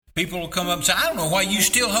People will come up and say, I don't know why you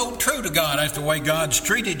still hold true to God after the way God's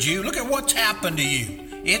treated you. Look at what's happened to you.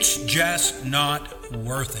 It's just not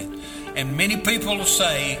worth it. And many people will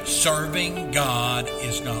say serving God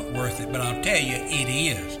is not worth it. But I'll tell you, it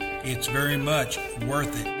is. It's very much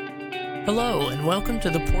worth it. Hello, and welcome to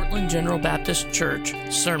the Portland General Baptist Church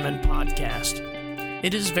Sermon Podcast.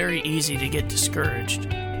 It is very easy to get discouraged.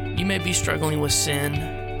 You may be struggling with sin,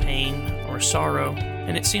 pain, or sorrow,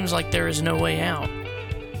 and it seems like there is no way out.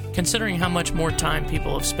 Considering how much more time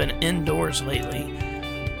people have spent indoors lately,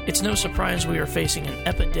 it's no surprise we are facing an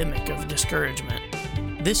epidemic of discouragement.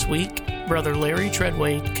 This week, Brother Larry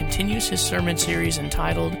Treadway continues his sermon series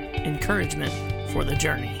entitled Encouragement for the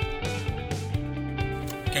Journey.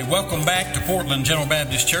 Okay, welcome back to Portland General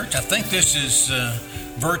Baptist Church. I think this is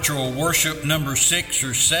virtual worship number 6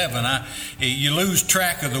 or 7. You lose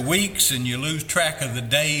track of the weeks and you lose track of the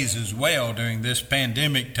days as well during this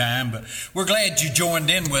pandemic time, but we're glad you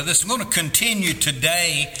joined in with us. I'm going to continue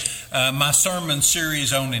today my sermon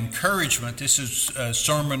series on encouragement. This is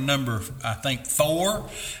sermon number, I think, 4,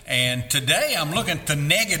 and today I'm looking at the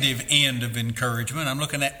negative end of encouragement. I'm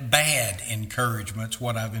looking at bad encouragement, is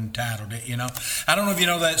what I've entitled it. I don't know if you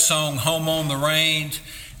know that song, Home on the Range.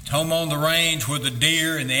 Home on the range where the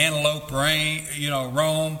deer and the antelope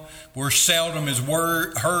roam, where seldom is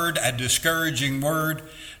heard a discouraging word.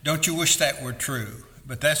 Don't you wish that were true?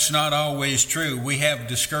 But that's not always true. We have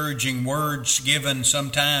discouraging words given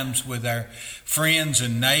sometimes with our friends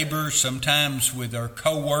and neighbors, sometimes with our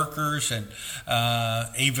co-workers, and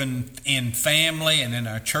even in family and in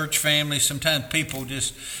our church family. Sometimes people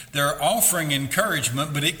they're offering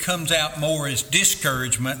encouragement, but it comes out more as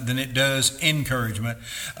discouragement than it does encouragement.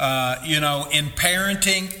 In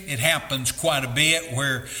parenting, it happens quite a bit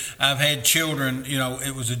where I've had children,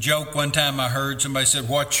 it was a joke one time I heard somebody said,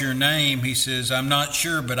 "What's your name?" He says, "I'm not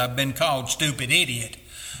sure, but I've been called stupid idiot."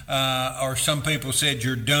 Or some people said,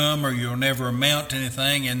 "You're dumb," or "You'll never amount to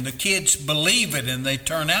anything," and the kids believe it and they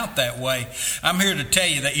turn out that way. I'm here to tell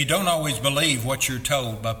you that you don't always believe what you're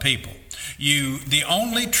told by people. The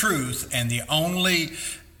only truth and the only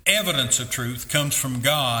evidence of truth comes from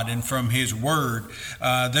God and from His Word.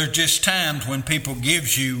 There's just times when people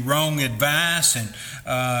gives you wrong advice,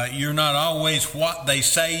 and you're not always what they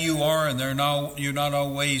say you are, and you're not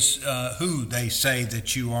always who they say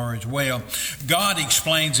that you are as well. God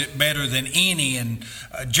explains it better than any, and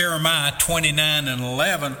Jeremiah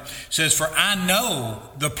 29:11 says, "For I know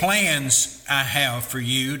the plans I have for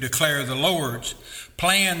you, declare the Lord,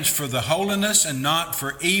 plans for the holiness and not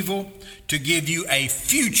for evil, to give you a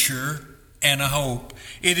future and a hope."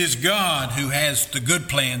 It is God who has the good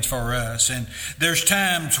plans for us. And there's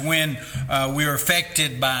times when we are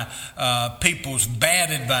affected by people's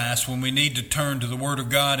bad advice, when we need to turn to the Word of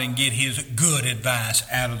God and get His good advice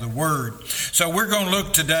out of the Word. So we're going to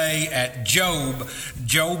look today at Job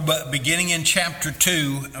beginning in chapter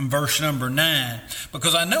 2 and verse number 9.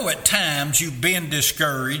 Because I know at times you've been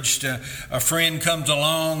discouraged. A friend comes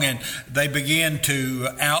along and they begin to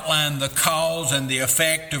outline the cause and the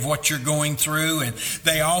effect of what you're going through, and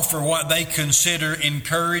they offer what they consider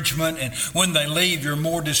encouragement, and when they leave, you're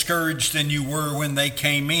more discouraged than you were when they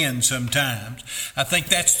came in sometimes. I think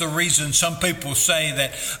that's the reason some people say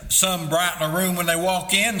that some brighten a room when they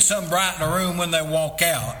walk in, some brighten a room when they walk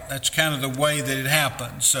out. That's kind of the way that it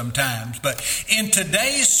happens sometimes. But in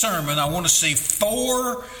today's sermon, I want to see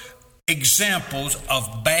 4 examples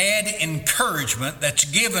of bad encouragement that's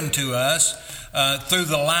given to us through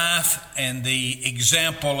the life and the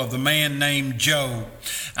example of the man named Job.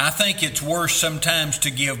 I think it's worse sometimes to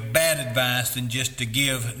give bad advice than just to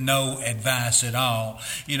give no advice at all.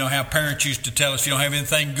 You know how parents used to tell us, if you don't have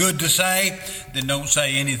anything good to say, then don't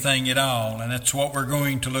say anything at all. And that's what we're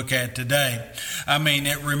going to look at today. I mean,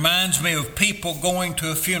 it reminds me of people going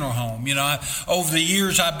to a funeral home. Over the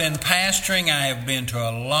years I've been pastoring, I have been to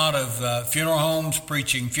a lot of funeral homes,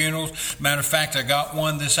 preaching funerals. Matter of fact, I got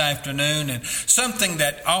one this afternoon, and something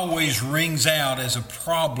that always rings out as a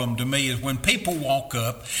problem to me is when people walk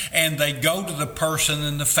up and they go to the person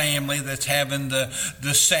in the family that's having the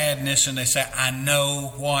sadness, and they say, "I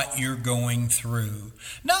know what you're going through."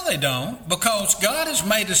 No, they don't, because God has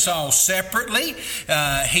made us all separately.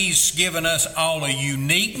 He's given us all a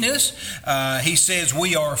uniqueness. He says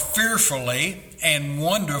we are fearfully and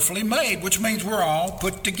wonderfully made, which means we're all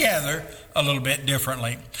put together a little bit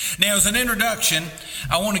differently. Now, as an introduction,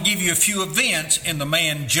 I want to give you a few events in the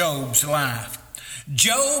man Job's life.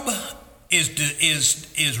 Job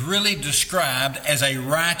is really described as a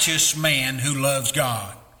righteous man who loves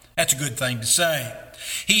God. That's a good thing to say.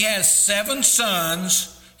 He has 7 sons,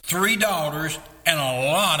 3 daughters, and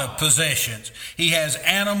a lot of possessions. He has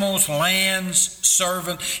animals, lands,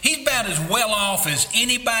 servants. He's about as well off as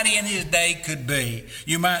anybody in his day could be.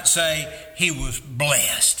 You might say he was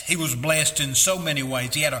blessed. He was blessed in so many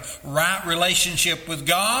ways. He had a right relationship with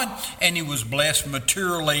God, and he was blessed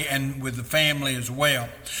materially and with the family as well.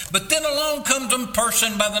 But then along comes a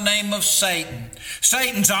person by the name of Satan.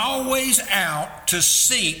 Satan's always out to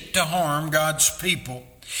seek to harm God's people.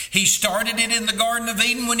 He started it in the Garden of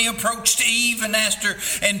Eden when he approached Eve and asked her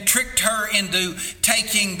and tricked her into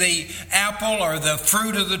taking the apple or the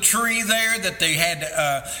fruit of the tree there that they had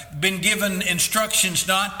been given instructions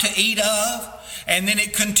not to eat of. And then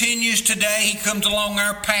it continues today. He comes along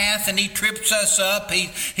our path and he trips us up.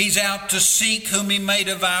 He's out to seek whom he may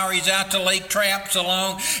devour. He's out to lay traps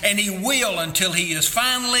along, and he will until he is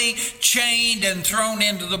finally chained and thrown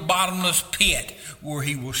into the bottomless pit where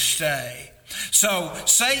he will stay. So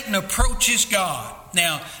Satan approaches God.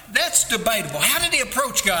 Now, that's debatable. How did he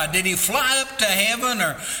approach God? Did he fly up to heaven?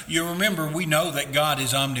 Or you remember, we know that God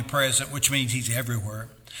is omnipresent, which means he's everywhere.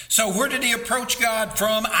 So where did he approach God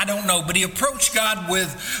from? I don't know, but he approached God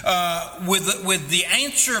with the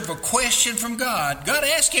answer of a question from God. God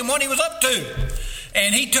asked him what he was up to.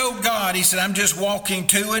 And he told God, he said, I'm just walking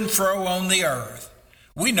to and fro on the earth.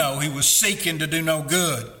 We know he was seeking to do no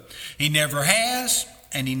good. He never has,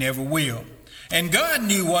 and he never will. And God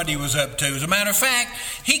knew what he was up to. As a matter of fact,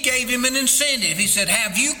 he gave him an incentive. He said,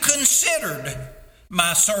 have you considered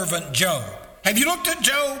my servant Job? Have you looked at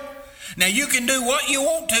Job? Now you can do what you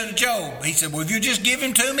want to Job. He said, well, if you just give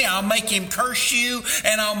him to me, I'll make him curse you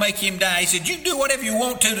and I'll make him die. He said, you do whatever you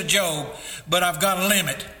want to Job, but I've got a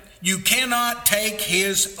limit. You cannot take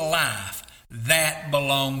his life. That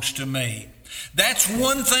belongs to me. That's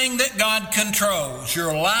one thing that God controls,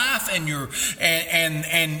 your life,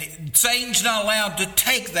 and Satan's not allowed to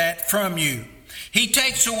take that from you. He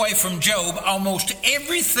takes away from Job almost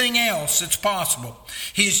everything else that's possible.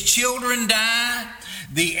 His children die,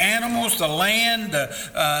 the animals, the land,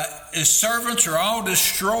 his servants are all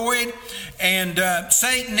destroyed, and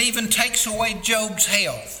Satan even takes away Job's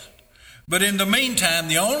health. But in the meantime,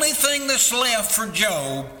 the only thing that's left for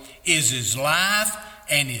Job is his life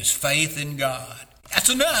and his faith in God. That's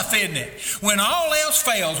enough, isn't it? When all else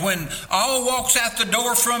fails, when all walks out the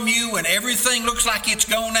door from you and everything looks like it's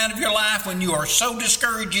gone out of your life, when you are so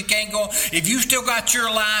discouraged you can't go on, if you still got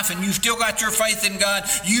your life and you still got your faith in God,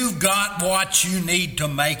 you've got what you need to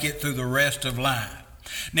make it through the rest of life.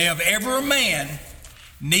 Now, if ever a man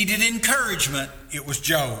needed encouragement, it was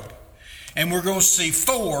Job. And we're going to see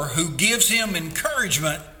 4 who gives him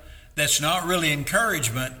encouragement that's not really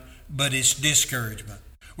encouragement, but it's discouragement.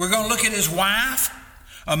 We're going to look at his wife,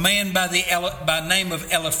 a man by the name of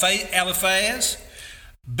Eliphaz,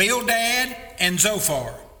 Bildad, and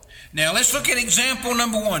Zophar. Now let's look at example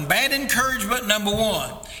number 1. Bad encouragement number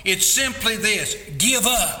 1. It's simply this: give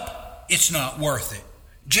up. It's not worth it.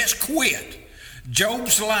 Just quit.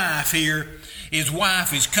 Job's life here, his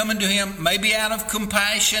wife is coming to him, maybe out of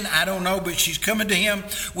compassion, I don't know, but she's coming to him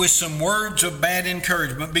with some words of bad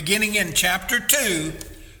encouragement, beginning in chapter 2,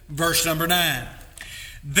 verse number 9.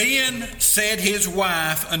 Then said his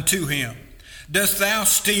wife unto him, dost thou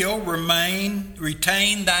still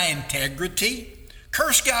retain thy integrity?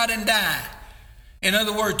 Curse God and die. In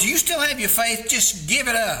other words, do you still have your faith? Just give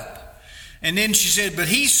it up. And then she said, but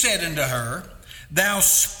he said unto her, thou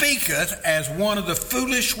speakest as one of the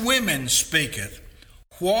foolish women speaketh.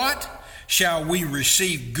 What? Shall we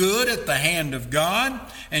receive good at the hand of God?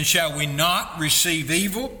 And shall we not receive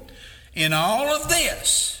evil? In all of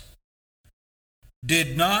this,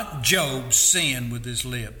 did not Job sin with his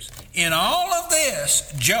lips? In all of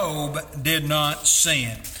this, Job did not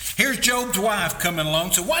sin. Here's Job's wife coming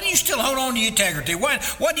along. So why do you still hold on to your integrity? Why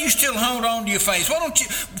do you still hold on to your faith? Why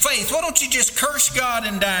don't you just curse God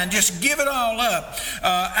and die and just give it all up?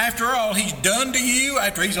 After all he's done to you,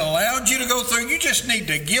 after he's allowed you to go through, you just need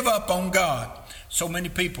to give up on God. So many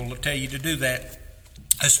people will tell you to do that,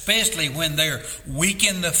 especially when they're weak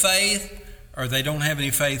in the faith or they don't have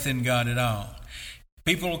any faith in God at all.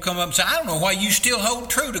 People will come up and say, I don't know why you still hold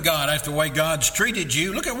true to God after the way God's treated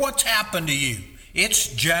you. Look at what's happened to you.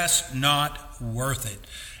 It's just not worth it.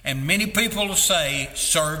 And many people will say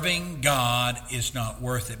serving God is not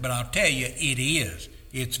worth it. But I'll tell you, it is.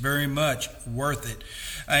 It's very much worth it.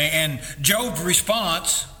 And Job's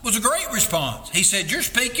response was a great response. He said, you're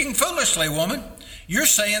speaking foolishly, woman. You're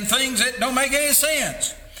saying things that don't make any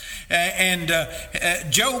sense. And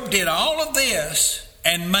Job did all of this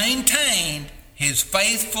and maintained his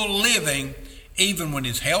faithful living Even when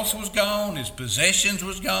his health was gone, his possessions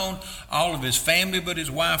was gone, all of his family but his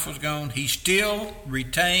wife was gone, he still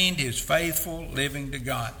retained his faithful living to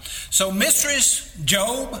God. So Mistress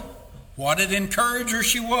Job, what an encourager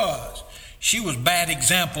she was. She was bad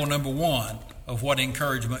example number one of what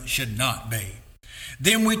encouragement should not be.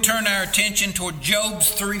 Then we turn our attention toward Job's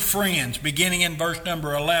three friends, beginning in verse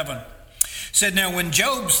number 11. It said, now when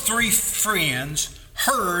Job's three friends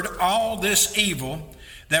heard all this evil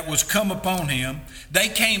that was come upon him, they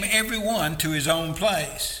came every one to his own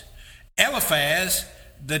place. Eliphaz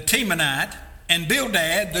the Temanite, and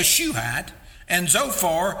Bildad the Shuhite, and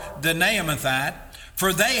Zophar the Naamathite,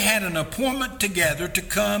 for they had an appointment together to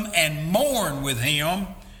come and mourn with him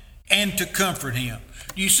and to comfort him.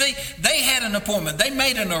 You see, they had an appointment. They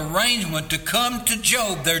made an arrangement to come to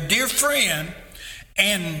Job, their dear friend,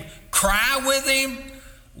 and cry with him,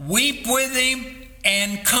 weep with him,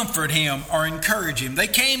 and comfort him or encourage him. They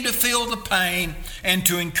came to feel the pain and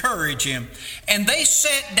to encourage him. And they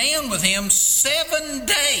sat down with him 7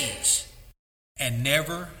 days and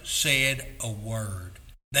never said a word.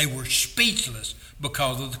 They were speechless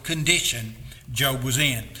because of the condition Job was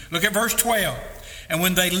in. Look at verse 12. And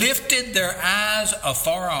when they lifted their eyes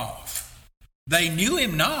afar off, they knew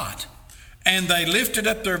him not. And they lifted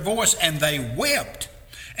up their voice and they wept.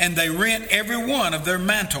 And they rent every one of their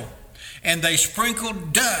mantle. And they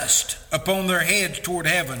sprinkled dust upon their heads toward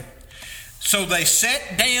heaven. So they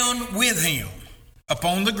sat down with him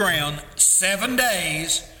upon the ground 7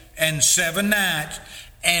 days and 7 nights,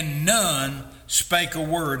 and none spake a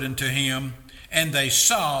word unto him, and they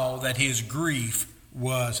saw that his grief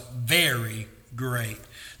was very great.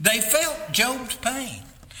 They felt Job's pain.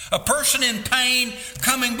 A person in pain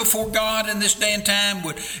coming before God in this day and time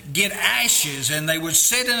would get ashes, and they would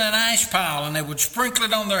sit in an ash pile and they would sprinkle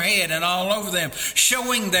it on their head and all over them,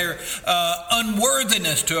 showing their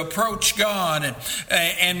unworthiness to approach God.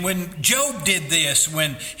 And when Job did this,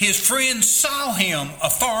 when his friends saw him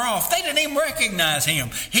afar off, they didn't even recognize him.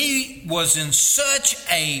 He was in such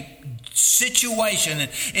a situation,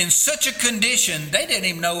 in such a condition, they didn't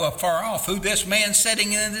even know afar off who this man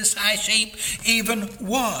sitting in this ash heap even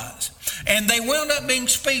was. And they wound up being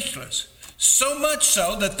speechless, so much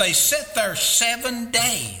so that they sat there 7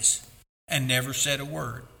 days and never said a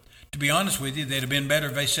word. To be honest with you, they'd have been better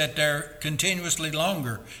if they sat there continuously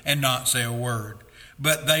longer and not say a word.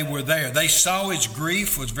 But they were there. They saw his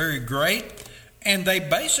grief was very great, and they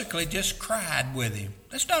basically just cried with him.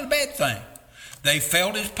 That's not a bad thing. They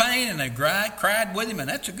felt his pain and they cried with him, and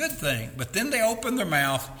that's a good thing. But then they opened their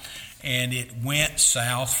mouth and it went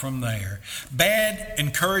south from there. Bad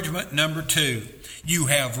encouragement number 2. You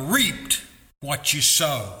have reaped what you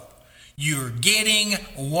sow. You're getting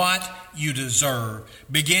what you deserve.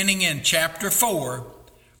 Beginning in chapter 4,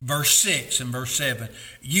 verse 6 and verse 7.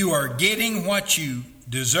 You are getting what you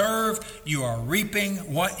deserve. You are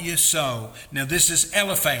reaping what you sow. Now this is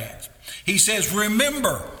Eliphaz. He says,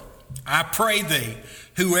 remember, I pray thee,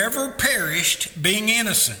 whoever perished being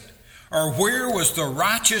innocent, or where was the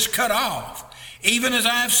righteous cut off, even as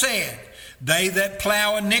I have said, they that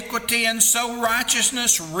plow iniquity and sow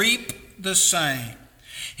righteousness reap the same.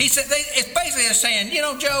 He said, it's basically saying, you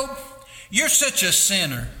know, Job, you're such a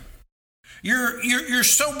sinner. You're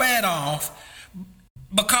so bad off,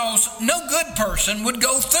 because no good person would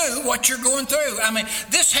go through what you're going through. I mean,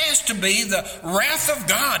 this has to be the wrath of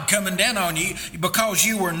God coming down on you because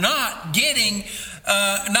you were not doing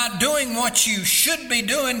what you should be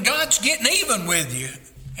doing. God's getting even with you.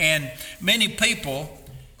 And many people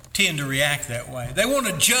tend to react that way. They want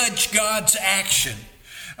to judge God's action.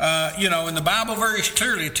 And the Bible very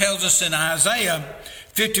clearly tells us in Isaiah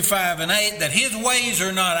 55 and 8 that his ways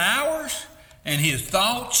are not ours and his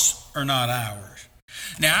thoughts are not ours.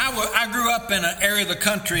 Now, I grew up in an area of the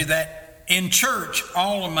country that in church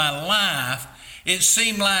all of my life, it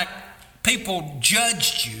seemed like people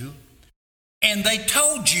judged you and they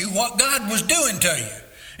told you what God was doing to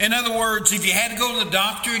you. In other words, if you had to go to the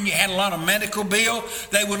doctor and you had a lot of medical bill,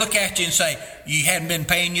 they would look at you and say, you hadn't been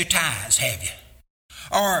paying your tithes, have you?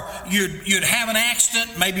 Or you'd have an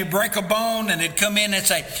accident, maybe break a bone, and they'd come in and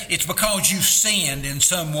say, it's because you sinned in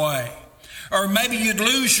some way. Or maybe you'd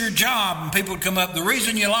lose your job and people would come up. The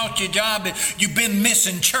reason you lost your job is you've been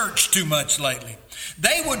missing church too much lately.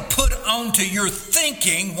 They would put onto your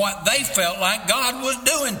thinking what they felt like God was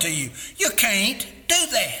doing to you. You can't do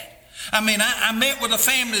that. I mean, I met with a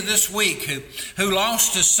family this week who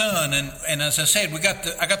lost a son, and as I said,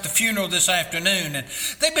 I got the funeral this afternoon, and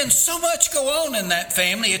there's been so much go on in that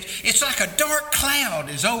family. It's like a dark cloud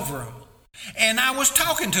is over them. And I was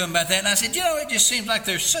talking to them about that, and I said, it just seems like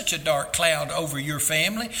there's such a dark cloud over your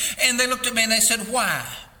family. And they looked at me and they said, why?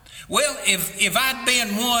 Well, if I'd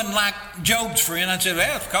been one like Job's friend, I'd say,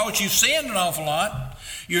 well, it's because you've sinned an awful lot.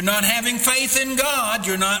 You're not having faith in God.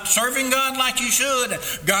 You're not serving God like you should.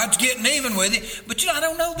 God's getting even with you. But I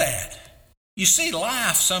don't know that. You see,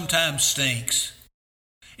 life sometimes stinks.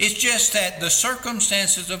 It's just that the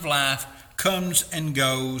circumstances of life comes and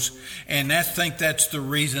goes, and I think that's the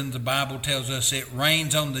reason the Bible tells us it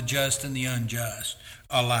rains on the just and the unjust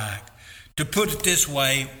alike. To put it this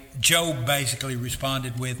way, Job basically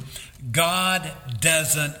responded with, God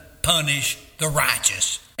doesn't punish the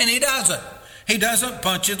righteous. And he doesn't. He doesn't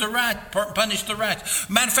punish the righteous.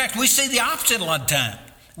 Matter of fact, we see the opposite a lot of time.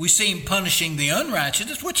 We see him punishing the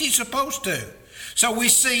unrighteous, which he's supposed to. So we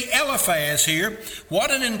see Eliphaz here.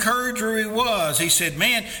 What an encourager he was. He said,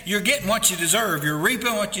 man, you're getting what you deserve. You're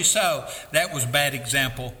reaping what you sow. That was bad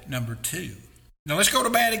example number 2. Now let's go to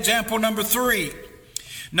bad example number 3.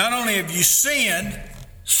 Not only have you sinned,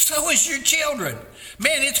 so is your children.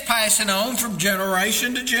 Man, it's passing on from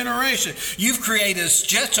generation to generation. You've created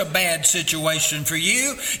just a bad situation for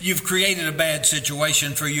you. You've created a bad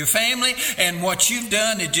situation for your family. And what you've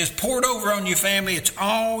done is just poured over on your family. It's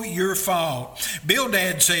all your fault.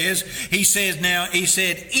 Bildad says, he said,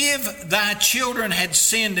 if thy children had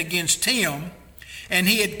sinned against him, and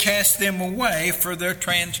he had cast them away for their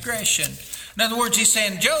transgression. In other words, he's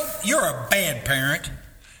saying, Job, you're a bad parent.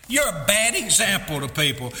 You're a bad example to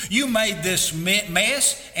people. You made this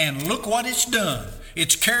mess, and look what it's done.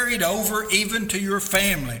 It's carried over even to your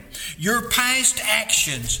family. Your past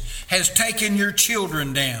actions has taken your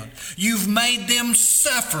children down. You've made them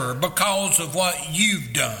suffer because of what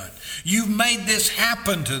you've done. You've made this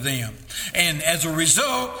happen to them. And as a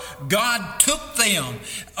result, God took them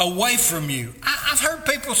away from you. I've heard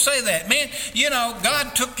people say that. Man,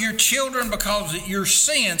 God took your children because of your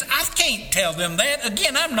sins. I can't tell them that.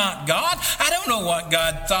 Again, I'm not God. I don't know what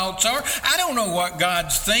God's thoughts are. I don't know what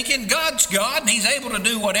God's thinking. God's God, and he's able to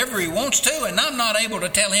do whatever he wants to, and I'm not able to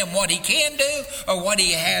tell him what he can do or what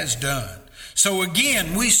he has done. So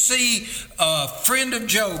again, we see a friend of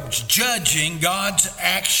Job's judging God's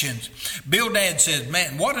actions. Bildad says,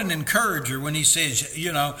 man, what an encourager when he says,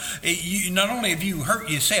 not only have you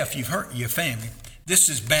hurt yourself, you've hurt your family. This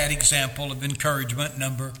is bad example of encouragement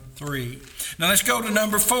number 3. Now let's go to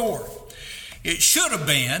number 4. It should have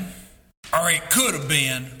been, or it could have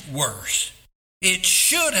been worse. It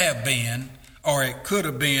should have been, or it could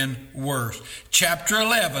have been worse. Chapter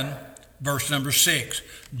 11, verse number 6.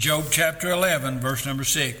 Job chapter 11, verse number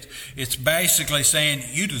 6. It's basically saying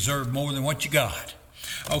you deserve more than what you got.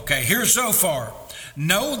 Okay, here's so far.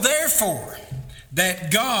 Know therefore that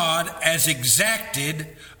God has exacted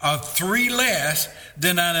of 3 less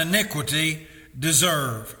than an iniquity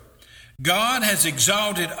deserve. God has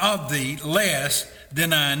exalted of thee less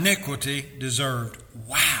than an iniquity deserved.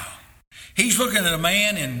 Wow. He's looking at a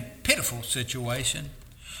man in pitiful situation,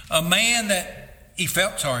 a man that he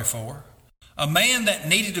felt sorry for, a man that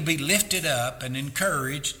needed to be lifted up and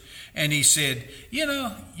encouraged, and he said,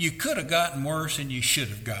 you could have gotten worse and you should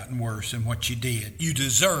have gotten worse than what you did. You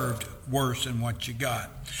deserved worse than what you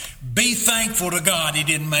got. Be thankful to God he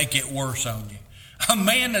didn't make it worse on you. A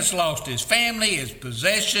man that's lost his family, his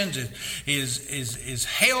possessions, his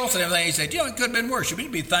health and everything, he said, it could have been worse. You need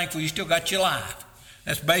to be thankful you still got your life.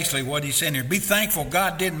 That's basically what he's saying here. Be thankful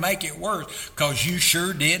God didn't make it worse because you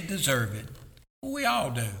sure did deserve it. Well, we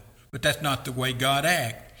all do. But that's not the way God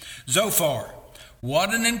acts. Zophar,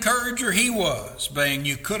 what an encourager he was, saying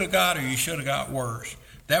you could have got or you should have got worse.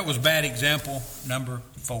 That was bad example number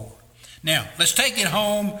 4. Now, let's take it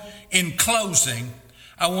home in closing.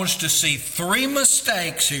 I want us to see 3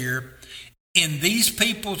 mistakes here in these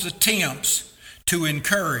people's attempts to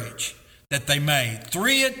encourage that they made.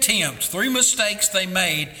 3 mistakes they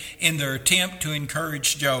made in their attempt to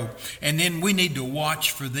encourage Job. And then we need to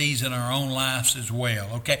watch for these in our own lives as well.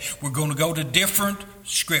 Okay, we're going to go to different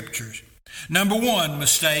scriptures. Number 1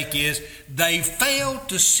 mistake is they failed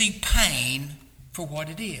to see pain for what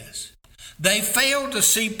it is. They failed to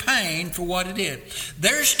see pain for what it is.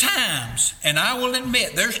 There's times, and I will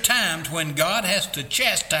admit, there's times when God has to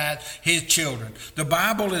chastise his children. The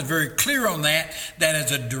Bible is very clear on that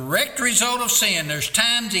as a direct result of sin, there's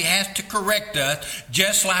times he has to correct us,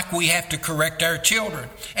 just like we have to correct our children.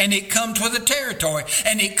 And it comes with a territory,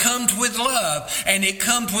 and it comes with love, and it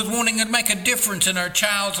comes with wanting to make a difference in our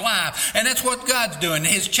child's life. And that's what God's doing.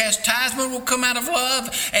 His chastisement will come out of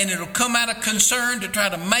love, and it'll come out of concern to try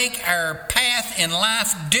to make our path in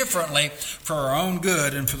life differently for our own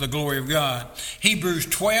good and for the glory of God. Hebrews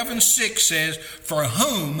 12:6 says, for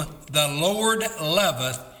whom the Lord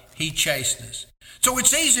loveth, he chasteneth. So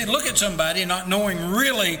it's easy to look at somebody not knowing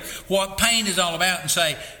really what pain is all about and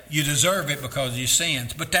say, you deserve it because of your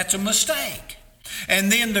sins. But that's a mistake.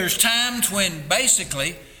 And then there's times when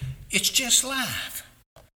basically it's just life.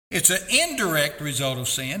 It's an indirect result of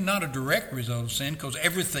sin, not a direct result of sin, because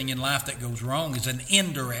everything in life that goes wrong is an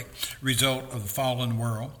indirect result of the fallen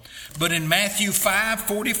world. But in Matthew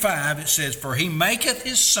 5:45 it says, for he maketh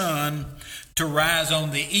his sun to rise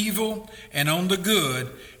on the evil and on the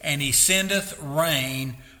good, and he sendeth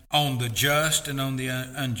rain on the just and on the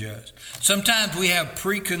unjust. Sometimes we have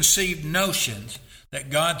preconceived notions that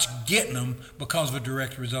God's getting them because of a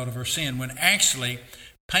direct result of our sin, when actually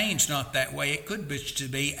pain's not that way. It could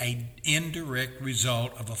be an indirect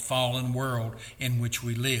result of a fallen world in which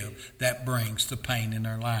we live that brings the pain in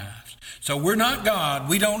our lives. So we're not God.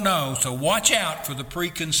 We don't know. So watch out for the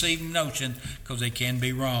preconceived notion, because they can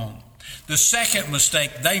be wrong. The second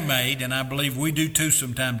mistake they made, and I believe we do too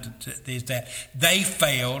sometimes, is that they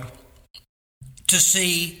failed to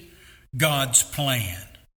see God's plan.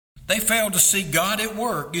 They failed to see God at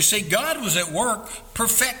work. You see, God was at work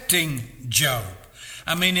perfecting Job.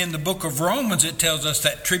 I mean, in the book of Romans, it tells us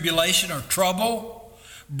that tribulation or trouble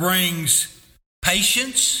brings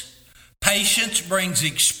patience. Patience brings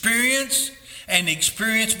experience. And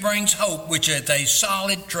experience brings hope, which is a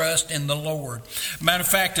solid trust in the Lord. Matter of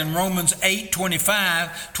fact, in Romans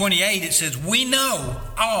 8:28, it says, we know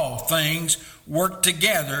all things work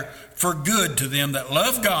together for good to them that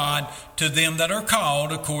love God, to them that are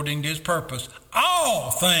called according to his purpose.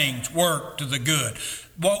 All things work to the good.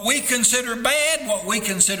 What we consider bad, what we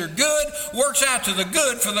consider good, works out to the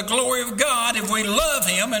good for the glory of God if we love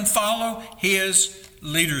him and follow his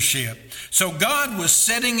leadership. So God was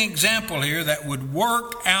setting example here that would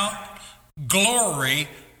work out glory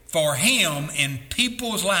for him in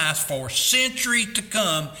people's lives for centuries to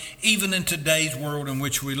come, even in today's world in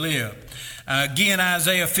which we live. Again,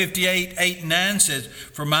 Isaiah 58:8-9 says,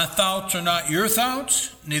 for my thoughts are not your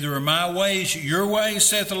thoughts, neither are my ways your ways,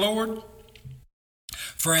 saith the Lord.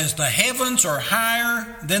 For as the heavens are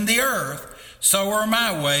higher than the earth, so are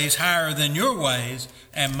my ways higher than your ways,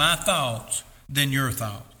 and my thoughts than your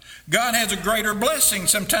thoughts. God has a greater blessing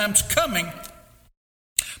sometimes coming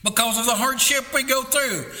because of the hardship we go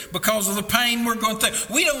through, because of the pain we're going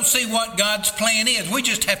through. We don't see what God's plan is. We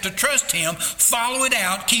just have to trust him, follow it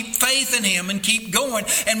out, keep faith in him, and keep going.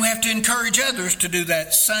 And we have to encourage others to do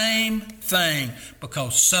that same thing,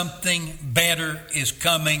 because something better is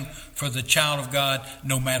coming for the child of God,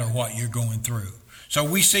 no matter what you're going through. So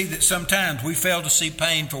we see that sometimes we fail to see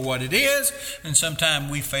pain for what it is, and sometimes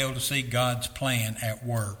we fail to see God's plan at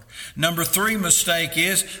work. Number 3 mistake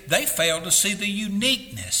is they fail to see the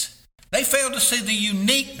uniqueness. They fail to see the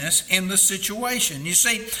uniqueness in the situation. You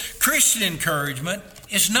see, Christian encouragement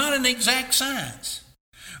is not an exact science.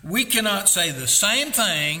 We cannot say the same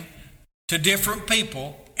thing to different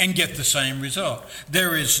people and get the same result.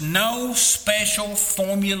 There is no special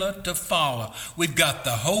formula to follow. We've got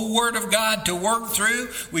the whole Word of God to work through.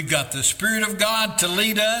 We've got the Spirit of God to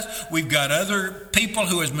lead us. We've got other people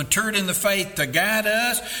who has matured in the faith to guide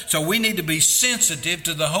us. So we need to be sensitive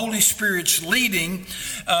to the Holy Spirit's leading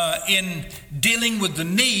in dealing with the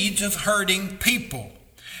needs of hurting people.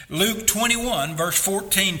 Luke 21, verse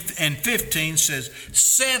 14 and 15 says,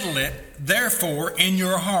 settle it, therefore, in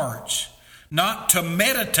your hearts, not to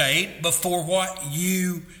meditate before what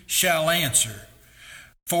you shall answer.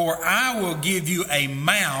 For I will give you a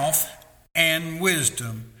mouth and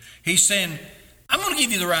wisdom. He's saying, I'm going to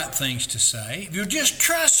give you the right things to say. If you'll just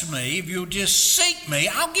trust me, if you'll just seek me,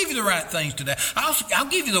 I'll give you the right things to do. I'll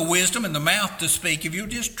give you the wisdom and the mouth to speak. If you'll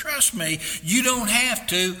just trust me, you don't have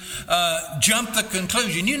to jump the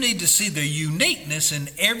conclusion. You need to see the uniqueness in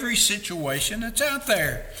every situation that's out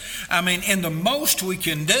there. I mean, and the most we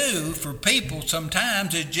can do for people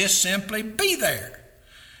sometimes is just simply be there.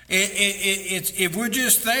 If we're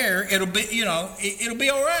just there, it'll be, it'll be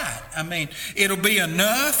all right. I mean, it'll be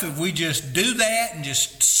enough if we just do that and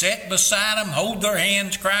just sit beside them, hold their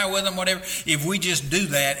hands, cry with them, whatever. If we just do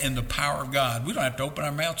that in the power of God, we don't have to open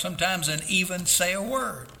our mouth sometimes and even say a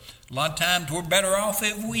word. A lot of times we're better off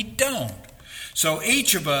if we don't. So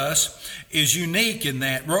each of us is unique in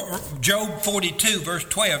that. Job 42, verse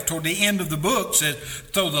 12, toward the end of the book says,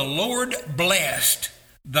 so the Lord blessed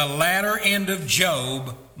the latter end of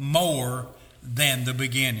Job more than the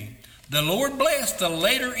beginning. The Lord blessed the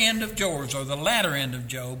later end of Job, or the latter end of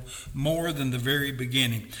Job, more than the very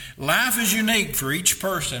beginning. Life is unique for each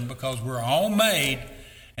person because we're all made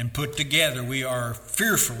and put together. We are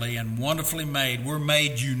fearfully and wonderfully made. We're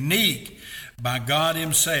made unique by God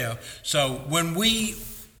himself. So when we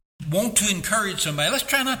want to encourage somebody, let's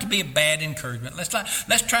try not to be a bad encouragement. Let's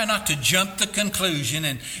try not to jump the conclusion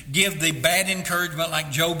and give the bad encouragement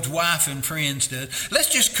like Job's wife and friends did. Let's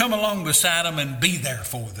just come along beside them and be there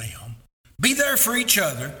for them. Be there for each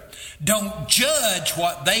other. Don't judge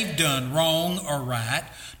what they've done wrong or right.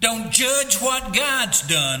 Don't judge what God's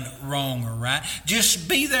done wrong or right. Just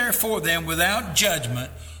be there for them without judgment,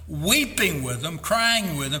 weeping with them,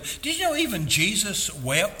 crying with them. Did you know even Jesus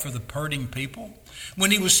wept for the hurting people? When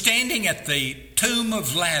he was standing at the tomb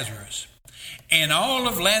of Lazarus, and all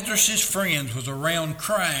of Lazarus' friends was around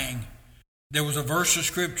crying, there was a verse of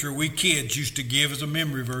Scripture we kids used to give as a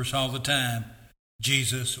memory verse all the time.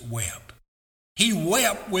 Jesus wept. He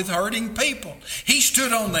wept with hurting people. He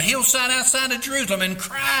stood on the hillside outside of Jerusalem and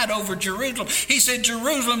cried over Jerusalem. He said,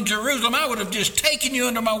 Jerusalem, Jerusalem, I would have just taken you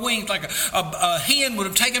under my wings like a hen would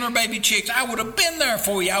have taken her baby chicks. I would have been there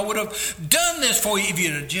for you. I would have done this for you if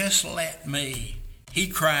you'd have just let me. He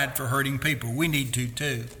cried for hurting people. We need to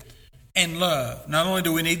too. And love. Not only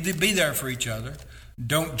do we need to be there for each other,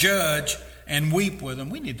 don't judge and weep with them.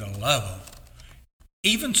 We need to love them.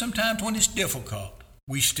 Even sometimes when it's difficult,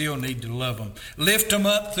 we still need to love them. Lift them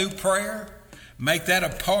up through prayer. Make that a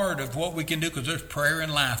part of what we can do, because there's prayer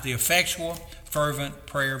in life. The effectual, fervent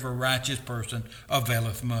prayer of a righteous person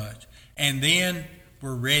availeth much. And then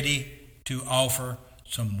we're ready to offer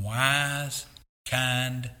some wise,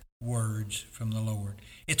 kind words from the Lord.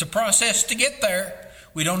 It's a process to get there.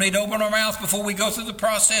 We don't need to open our mouth before we go through the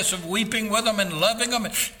process of weeping with them and loving them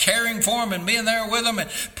and caring for them and being there with them and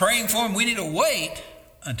praying for them. We need to wait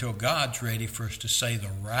until God's ready for us to say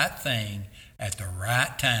the right thing at the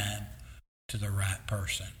right time to the right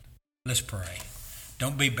person. Let's pray.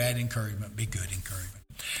 Don't be bad encouragement, be good encouragement.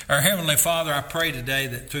 Our Heavenly Father, I pray today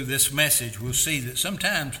that through this message we'll see that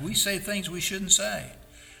sometimes we say things we shouldn't say.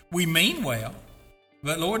 We mean well,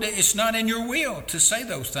 but Lord, it's not in your will to say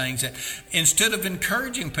those things. That instead of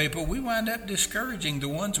encouraging people, we wind up discouraging the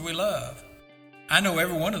ones we love. I know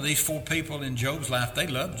every one of these 4 people in Job's life, they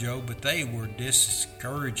loved Job, but they were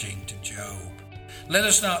discouraging to Job. Let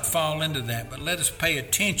us not fall into that, but let us pay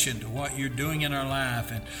attention to what you're doing in our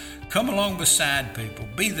life and come along beside people.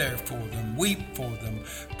 Be there for them, weep for them,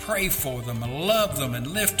 pray for them, love them, and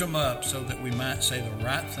lift them up so that we might say the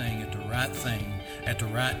right thing at the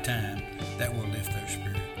right time that will lift their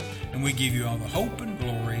spirit. And we give you all the hope and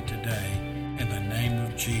glory today in the name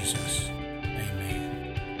of Jesus.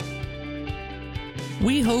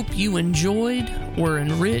 We hope you enjoyed, were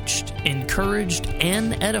enriched, encouraged,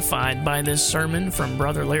 and edified by this sermon from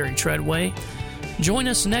Brother Larry Treadway. Join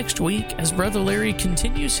us next week as Brother Larry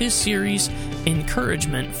continues his series,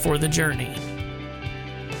 Encouragement for the Journey.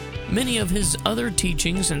 Many of his other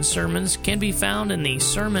teachings and sermons can be found in the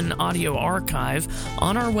Sermon Audio Archive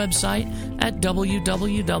on our website at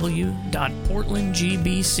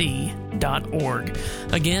www.portlandgbc.org.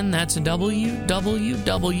 Again, that's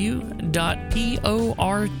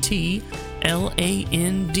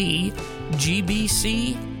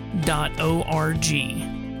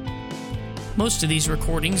Most of these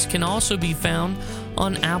recordings can also be found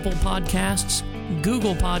on Apple Podcasts,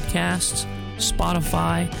 Google Podcasts,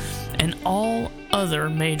 Spotify, and all other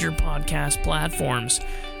major podcast platforms.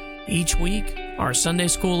 Each week, our Sunday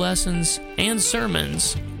school lessons and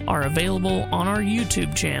sermons are available on our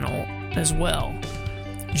YouTube channel as well.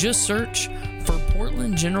 Just search for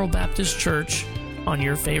Portland General Baptist Church on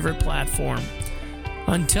your favorite platform.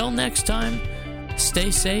 Until next time, stay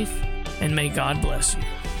safe and may God bless you.